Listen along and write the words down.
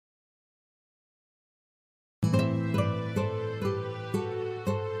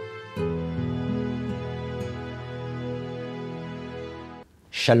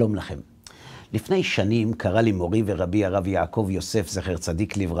שלום לכם. לפני שנים קרא לי מורי ורבי הרב יעקב יוסף זכר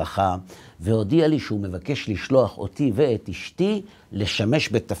צדיק לברכה, והודיע לי שהוא מבקש לשלוח אותי ואת אשתי לשמש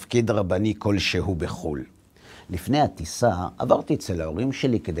בתפקיד רבני כלשהו בחו"ל. לפני הטיסה עברתי אצל ההורים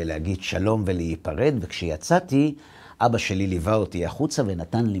שלי כדי להגיד שלום ולהיפרד, וכשיצאתי אבא שלי ליווה אותי החוצה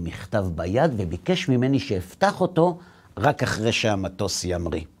ונתן לי מכתב ביד וביקש ממני שאפתח אותו רק אחרי שהמטוס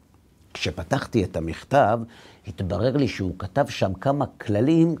ימריא. כשפתחתי את המכתב, התברר לי שהוא כתב שם כמה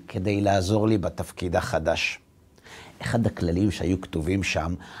כללים כדי לעזור לי בתפקיד החדש. אחד הכללים שהיו כתובים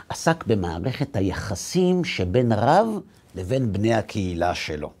שם עסק במערכת היחסים שבין רב לבין בני הקהילה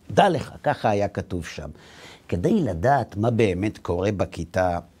שלו. דע לך, ככה היה כתוב שם. כדי לדעת מה באמת קורה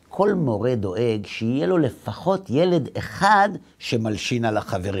בכיתה, כל מורה דואג שיהיה לו לפחות ילד אחד שמלשין על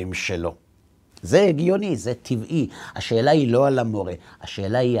החברים שלו. זה הגיוני, זה טבעי. השאלה היא לא על המורה,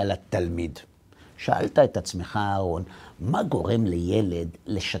 השאלה היא על התלמיד. שאלת את עצמך, אהרן, מה גורם לילד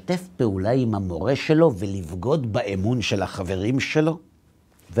לשתף פעולה עם המורה שלו ולבגוד באמון של החברים שלו?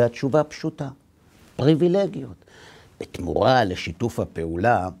 והתשובה פשוטה, פריבילגיות. בתמורה לשיתוף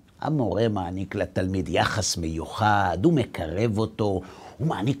הפעולה, המורה מעניק לתלמיד יחס מיוחד, הוא מקרב אותו, הוא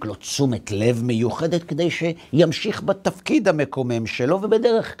מעניק לו תשומת לב מיוחדת כדי שימשיך בתפקיד המקומם שלו,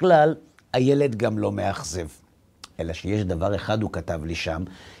 ובדרך כלל הילד גם לא מאכזב. אלא שיש דבר אחד, הוא כתב לי שם,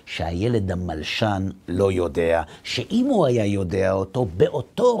 שהילד המלשן לא יודע, שאם הוא היה יודע אותו,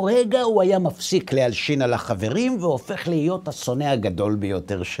 באותו רגע הוא היה מפסיק להלשין על החברים, והופך להיות השונא הגדול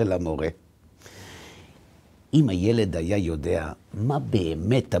ביותר של המורה. אם הילד היה יודע מה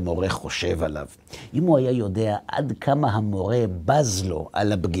באמת המורה חושב עליו, אם הוא היה יודע עד כמה המורה בז לו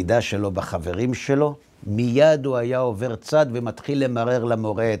על הבגידה שלו בחברים שלו, מיד הוא היה עובר צד ומתחיל למרר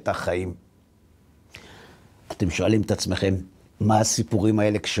למורה את החיים. אתם שואלים את עצמכם, מה הסיפורים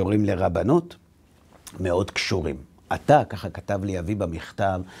האלה קשורים לרבנות? מאוד קשורים. אתה, ככה כתב לי אבי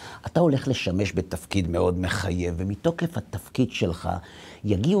במכתב, אתה הולך לשמש בתפקיד מאוד מחייב, ומתוקף התפקיד שלך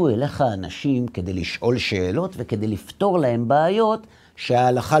יגיעו אליך אנשים כדי לשאול שאלות וכדי לפתור להם בעיות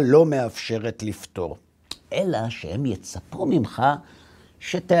שההלכה לא מאפשרת לפתור. אלא שהם יצפו ממך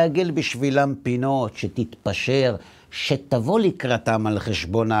שתעגל בשבילם פינות, שתתפשר, שתבוא לקראתם על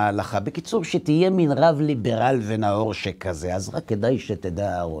חשבון ההלכה. בקיצור, שתהיה מין רב ליברל ונאור שכזה. אז רק כדאי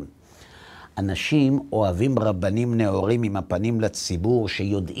שתדע, אהרן. אנשים אוהבים רבנים נאורים עם הפנים לציבור,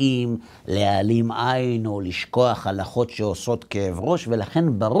 שיודעים להעלים עין או לשכוח הלכות שעושות כאב ראש,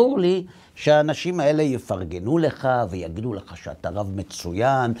 ולכן ברור לי שהאנשים האלה יפרגנו לך ויגידו לך שאתה רב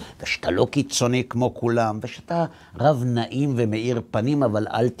מצוין, ושאתה לא קיצוני כמו כולם, ושאתה רב נעים ומאיר פנים, אבל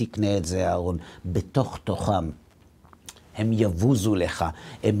אל תקנה את זה, אהרן. בתוך תוכם הם יבוזו לך,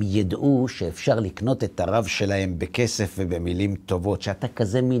 הם ידעו שאפשר לקנות את הרב שלהם בכסף ובמילים טובות, שאתה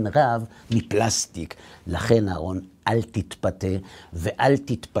כזה מין רב מפלסטיק. לכן, אהרן, אל תתפתה ואל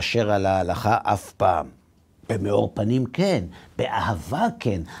תתפשר על ההלכה אף פעם. במאור פנים כן, באהבה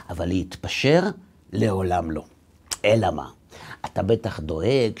כן, אבל להתפשר לעולם לא. אלא מה? אתה בטח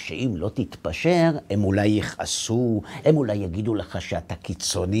דואג שאם לא תתפשר, הם אולי יכעסו, הם אולי יגידו לך שאתה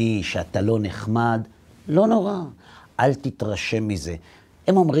קיצוני, שאתה לא נחמד. לא נורא. אל תתרשם מזה.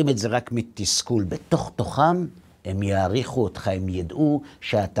 הם אומרים את זה רק מתסכול. בתוך תוכם הם יעריכו אותך, הם ידעו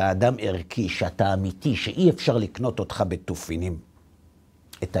שאתה אדם ערכי, שאתה אמיתי, שאי אפשר לקנות אותך בתופינים.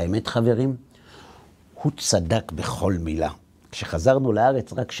 את האמת, חברים, הוא צדק בכל מילה. כשחזרנו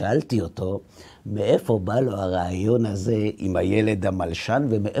לארץ רק שאלתי אותו מאיפה בא לו הרעיון הזה עם הילד המלשן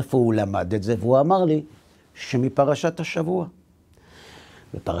ומאיפה הוא למד את זה, והוא אמר לי שמפרשת השבוע.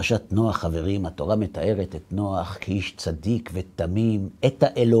 בפרשת נוח, חברים, התורה מתארת את נוח כאיש צדיק ותמים, את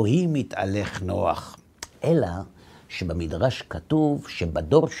האלוהים מתהלך נוח. אלא שבמדרש כתוב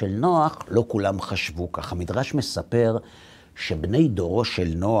שבדור של נוח לא כולם חשבו כך. המדרש מספר שבני דורו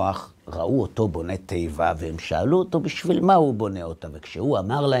של נוח ראו אותו בונה תיבה, והם שאלו אותו בשביל מה הוא בונה אותה. וכשהוא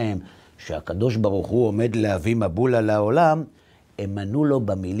אמר להם שהקדוש ברוך הוא עומד להביא מבול על העולם, הם ענו לו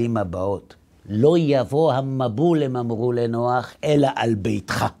במילים הבאות: לא יבוא המבול, הם אמרו לנוח, אלא על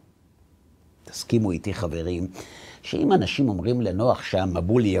ביתך. תסכימו איתי, חברים, שאם אנשים אומרים לנוח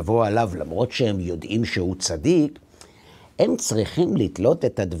שהמבול יבוא עליו, למרות שהם יודעים שהוא צדיק, הם צריכים לתלות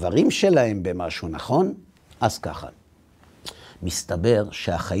את הדברים שלהם במשהו, נכון? אז ככה. מסתבר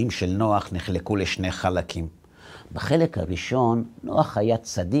שהחיים של נוח נחלקו לשני חלקים. בחלק הראשון, נוח היה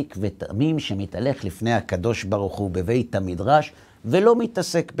צדיק ותמים שמתהלך לפני הקדוש ברוך הוא בבית המדרש, ולא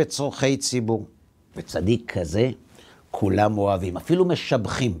מתעסק בצורכי ציבור. וצדיק כזה, כולם אוהבים, אפילו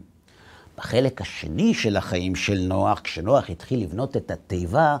משבחים. בחלק השני של החיים של נוח, כשנוח התחיל לבנות את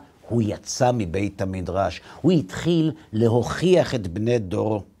התיבה, הוא יצא מבית המדרש. הוא התחיל להוכיח את בני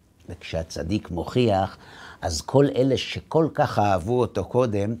דורו. וכשהצדיק מוכיח, אז כל אלה שכל כך אהבו אותו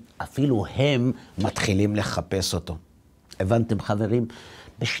קודם, אפילו הם מתחילים לחפש אותו. הבנתם חברים?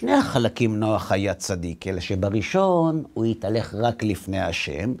 בשני החלקים נוח היה צדיק, אלא שבראשון הוא התהלך רק לפני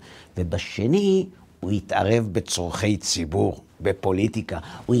השם, ובשני הוא התערב בצורכי ציבור, בפוליטיקה.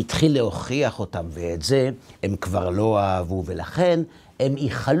 הוא התחיל להוכיח אותם, ואת זה הם כבר לא אהבו, ולכן הם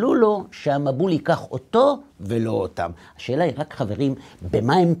איחלו לו שהמבול ייקח אותו ולא אותם. השאלה היא רק חברים,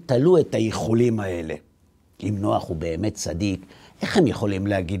 במה הם תלו את האיחולים האלה? אם נוח הוא באמת צדיק, איך הם יכולים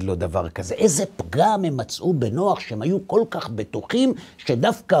להגיד לו דבר כזה? איזה פגם הם מצאו בנוח שהם היו כל כך בטוחים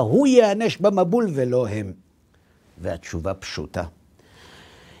שדווקא הוא יענש במבול ולא הם? והתשובה פשוטה.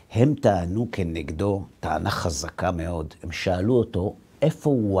 הם טענו כנגדו טענה חזקה מאוד. הם שאלו אותו איפה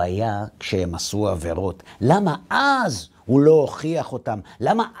הוא היה כשהם עשו עבירות. למה אז הוא לא הוכיח אותם?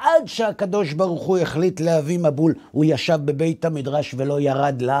 למה עד שהקדוש ברוך הוא החליט להביא מבול, הוא ישב בבית המדרש ולא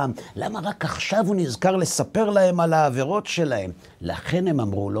ירד לעם? למה רק עכשיו הוא נזכר לספר להם על העבירות שלהם? לכן הם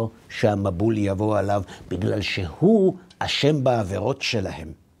אמרו לו שהמבול יבוא עליו, בגלל שהוא אשם בעבירות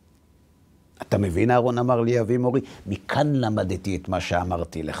שלהם. אתה מבין, אהרן אמר לי, אבי מורי? מכאן למדתי את מה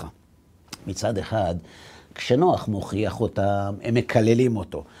שאמרתי לך. מצד אחד, כשנוח מוכיח אותם, הם מקללים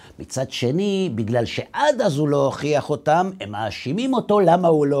אותו. מצד שני, בגלל שעד אז הוא לא הוכיח אותם, הם מאשימים אותו למה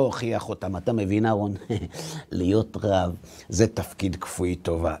הוא לא הוכיח אותם. אתה מבין, אהרן? להיות רב זה תפקיד כפוי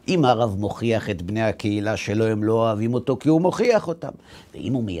טובה. אם הרב מוכיח את בני הקהילה שלו, הם לא אוהבים אותו כי הוא מוכיח אותם.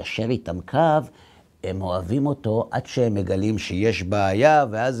 ואם הוא מיישר איתם קו, הם אוהבים אותו עד שהם מגלים שיש בעיה,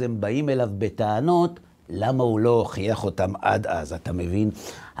 ואז הם באים אליו בטענות, למה הוא לא הוכיח אותם עד אז. אתה מבין?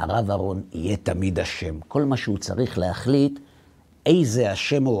 הרב אהרן יהיה תמיד השם. כל מה שהוא צריך להחליט, איזה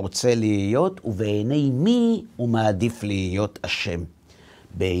השם הוא רוצה להיות, ובעיני מי הוא מעדיף להיות השם.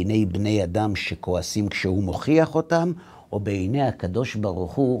 בעיני בני אדם שכועסים כשהוא מוכיח אותם, או בעיני הקדוש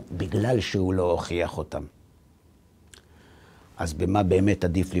ברוך הוא בגלל שהוא לא הוכיח אותם. אז במה באמת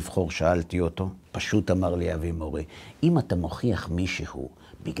עדיף לבחור? שאלתי אותו. פשוט אמר לי אבי מורי, אם אתה מוכיח מישהו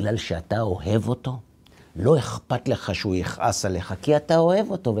בגלל שאתה אוהב אותו, לא אכפת לך שהוא יכעס עליך, כי אתה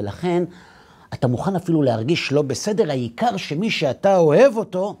אוהב אותו, ולכן אתה מוכן אפילו להרגיש לא בסדר, העיקר שמי שאתה אוהב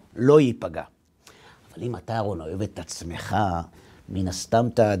אותו לא ייפגע. אבל אם אתה, אהרן, אוהב את עצמך, מן הסתם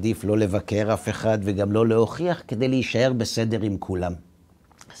תעדיף לא לבקר אף אחד וגם לא להוכיח כדי להישאר בסדר עם כולם.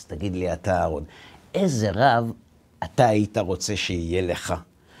 אז תגיד לי אתה, אהרן, איזה רב אתה היית רוצה שיהיה לך?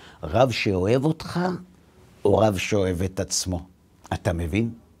 רב שאוהב אותך או רב שאוהב את עצמו? אתה מבין?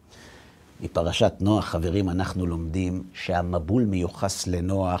 מפרשת נוח, חברים, אנחנו לומדים שהמבול מיוחס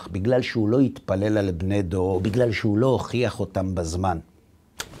לנוח בגלל שהוא לא התפלל על בני דור, בגלל שהוא לא הוכיח אותם בזמן.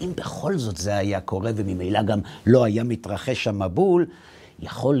 אם בכל זאת זה היה קורה וממילא גם לא היה מתרחש המבול,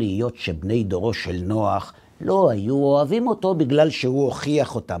 יכול להיות שבני דורו של נוח לא היו אוהבים אותו בגלל שהוא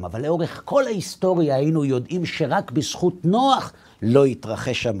הוכיח אותם. אבל לאורך כל ההיסטוריה היינו יודעים שרק בזכות נוח לא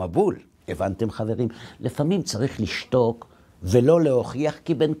התרחש המבול. הבנתם, חברים? לפעמים צריך לשתוק ולא להוכיח,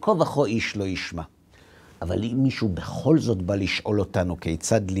 כי בין כה וכה איש לא ישמע. אבל אם מישהו בכל זאת בא לשאול אותנו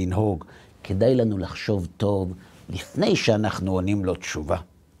כיצד לנהוג, כדאי לנו לחשוב טוב לפני שאנחנו עונים לו תשובה.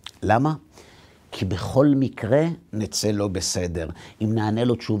 למה? כי בכל מקרה נצא לו בסדר. אם נענה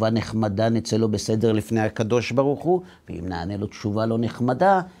לו תשובה נחמדה, נצא לו בסדר לפני הקדוש ברוך הוא, ואם נענה לו תשובה לא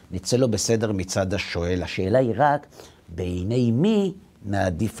נחמדה, נצא לו בסדר מצד השואל. השאלה היא רק, בעיני מי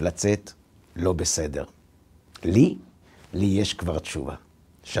נעדיף לצאת לא בסדר? לי יש כבר תשובה.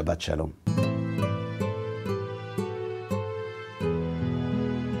 שבת שלום.